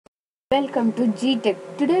Welcome to GTech.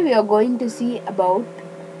 Today we are going to see about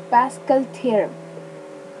Pascal theorem.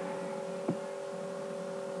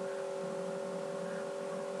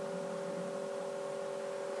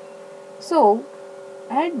 So,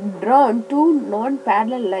 I had drawn two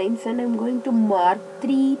non-parallel lines and I'm going to mark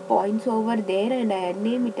 3 points over there and I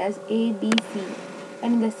name it as A, B, C.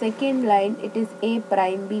 And in the second line it is A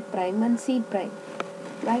prime, B prime and C prime.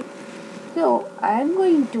 Right? So, I am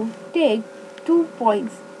going to take 2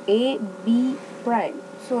 points A, B prime.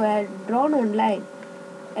 So, I had drawn one line.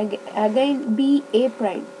 Again B A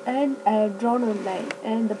prime and I have drawn one line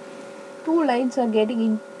and the two lines are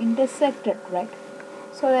getting intersected, right?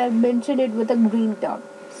 So I have mentioned it with a green dot.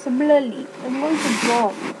 Similarly, I'm going to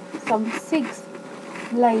draw some 6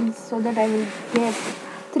 lines so that I will get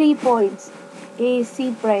 3 points A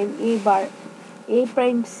C prime A bar A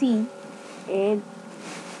prime C, and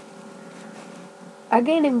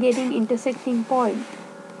again I'm getting intersecting point,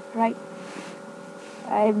 right?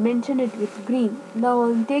 I mentioned it with green. Now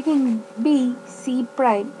I'm taking B, C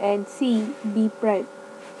prime and C, B prime.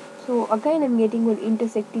 So again I'm getting an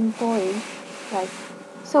intersecting point, right?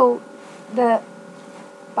 So the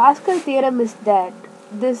Pascal theorem is that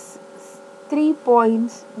this 3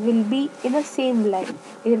 points will be in the same line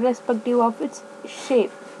irrespective of its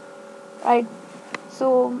shape, right?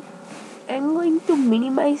 So I'm going to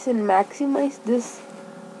minimize and maximize this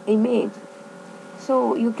image.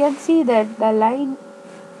 So you can see that the line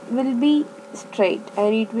will be straight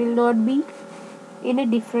and it will not be in a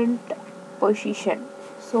different position.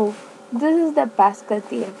 So this is the Pascal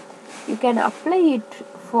theorem. You can apply it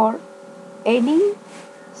for any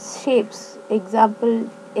shapes, example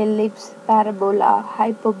ellipse, parabola,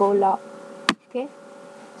 hyperbola. Okay,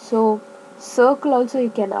 so circle also you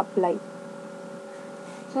can apply.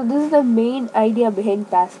 So this is the main idea behind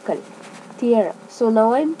Pascal theorem. So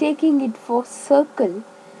now I'm taking it for circle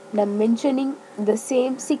and I'm mentioning the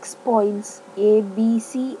same 6 points A, B,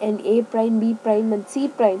 C and A prime, B prime and C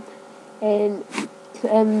prime, and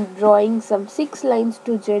I'm drawing some 6 lines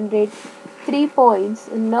to generate 3 points,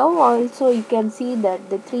 and now also you can see that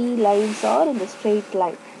the 3 lines are in the straight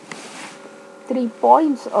line. 3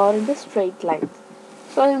 points are in the straight line.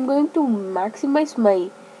 So I'm going to maximize my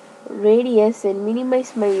radius and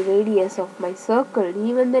minimize my radius of my circle.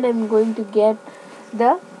 Even then I'm going to get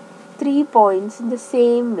the 3 points in the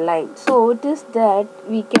same line. So it is that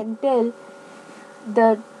we can tell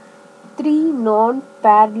the 3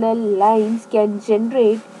 non-parallel lines can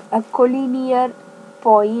generate a collinear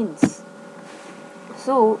points.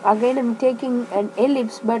 So again I'm taking an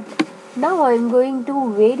ellipse, but now I'm going to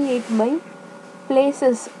variate my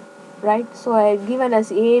places, right? So I have given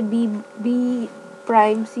as A, B, B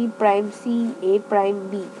prime, C prime, C, A prime,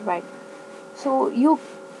 B, right? So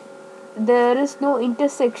there is no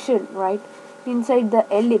intersection, right, inside the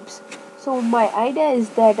ellipse. So my idea is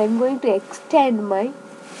that I'm going to extend my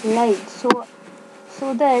line so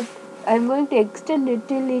that I'm going to extend it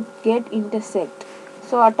till it get intersect.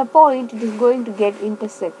 So at a point it is going to get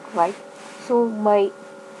intersect, right? So my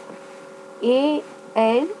A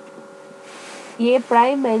and A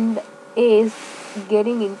prime and A is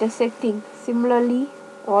getting intersecting. Similarly,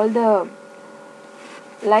 all the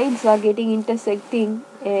lines are getting intersecting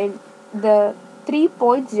and the 3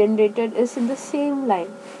 points generated is in the same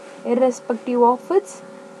line irrespective of its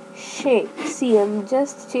shape. See, I'm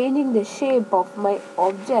just changing the shape of my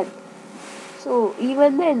object. So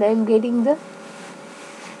even then I'm getting the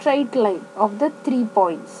straight line of the 3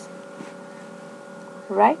 points,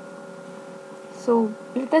 right? So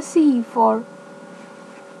let us see for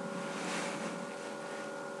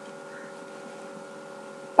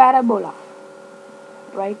parabola,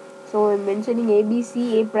 right? So I'm mentioning A, B,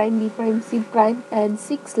 C, A prime, B prime, C prime and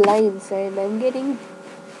 6 lines, and I'm getting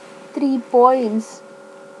 3 points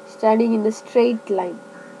standing in a straight line,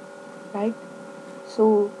 right?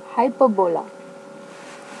 So hyperbola.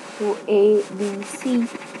 So A, B, C,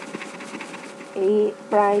 A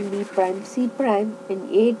prime, B prime, C prime, and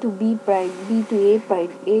A to B prime, B to A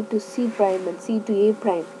prime, A to C prime, and C to A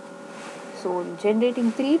prime. So I'm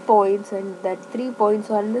generating 3 points, and that 3 points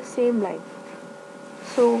are in the same line.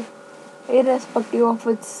 So irrespective of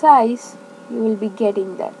its size, you will be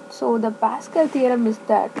getting that. So the Pascal theorem is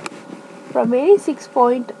that from any 6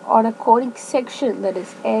 point on a conic section, that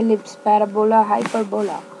is ellipse, parabola,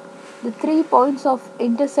 hyperbola, the 3 points of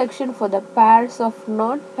intersection for the pairs of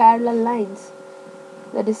non-parallel lines,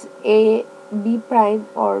 that is A, B prime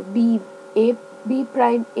or B, A, B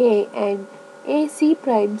prime A and A C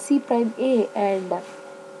prime, C prime A and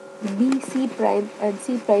B C prime and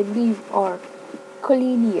C prime B are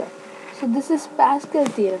collinear. So this is Pascal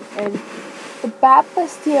theorem, and The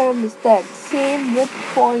Pappus theorem is that same width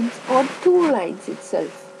points on two lines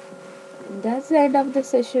itself. And that's the end of the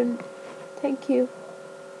session. Thank you.